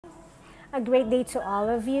A great day to all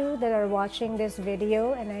of you that are watching this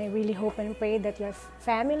video, and I really hope and pray that your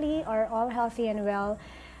family are all healthy and well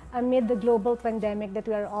amid the global pandemic that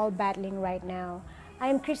we are all battling right now. I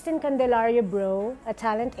am Christine Candelario Bro, a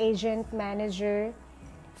talent agent manager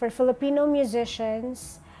for Filipino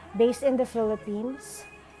musicians based in the Philippines.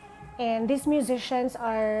 And these musicians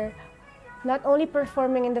are not only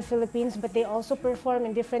performing in the Philippines, but they also perform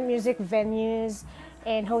in different music venues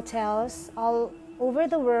and hotels all over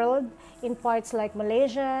the world, in parts like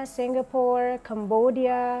Malaysia, Singapore,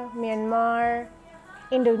 Cambodia, Myanmar,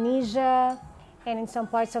 Indonesia, and in some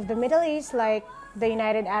parts of the Middle East like the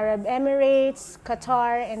United Arab Emirates,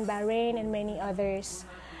 Qatar, and Bahrain, and many others.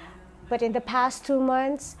 But in the past 2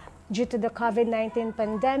 months, due to the COVID-19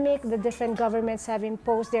 pandemic, the different governments have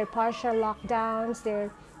imposed their partial lockdowns,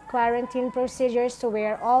 their quarantine procedures, to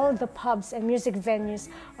where all the pubs and music venues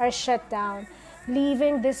are shut down,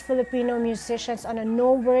 leaving these Filipino musicians on a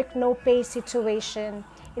no work, no pay situation.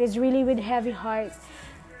 It is really with heavy heart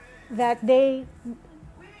that they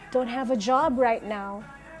don't have a job right now.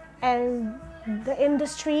 And the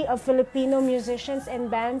industry of Filipino musicians and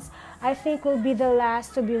bands, I think, will be the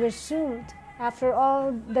last to be resumed. After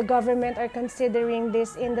all, the government are considering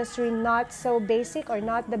this industry not so basic, or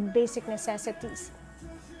not the basic necessities.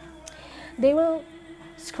 They will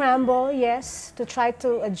scramble, yes, to try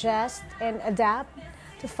to adjust and adapt,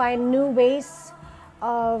 to find new ways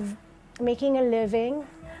of making a living.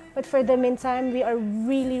 But for the meantime, we are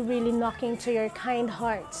really, really knocking to your kind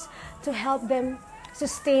hearts to help them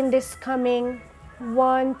sustain this coming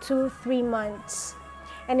 1, 2, 3 months.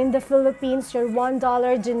 And in the Philippines, your $1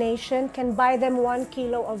 donation can buy them 1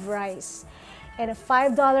 kilo of rice. And a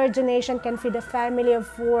 $5 donation can feed a family of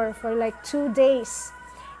 4 for like 2 days.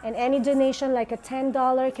 And any donation like a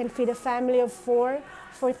 $10 can feed a family of 4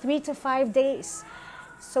 for 3 to 5 days.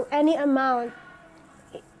 So any amount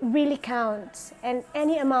really counts, and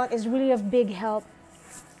any amount is really of big help.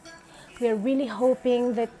 We are really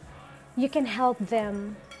hoping that you can help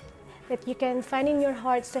them, that you can find in your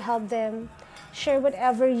hearts to help them. Share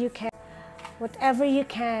whatever you can,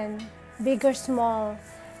 big or small.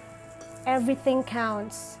 Everything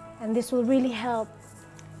counts, and this will really help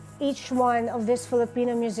each one of these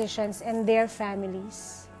Filipino musicians and their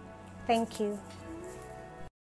families. Thank you.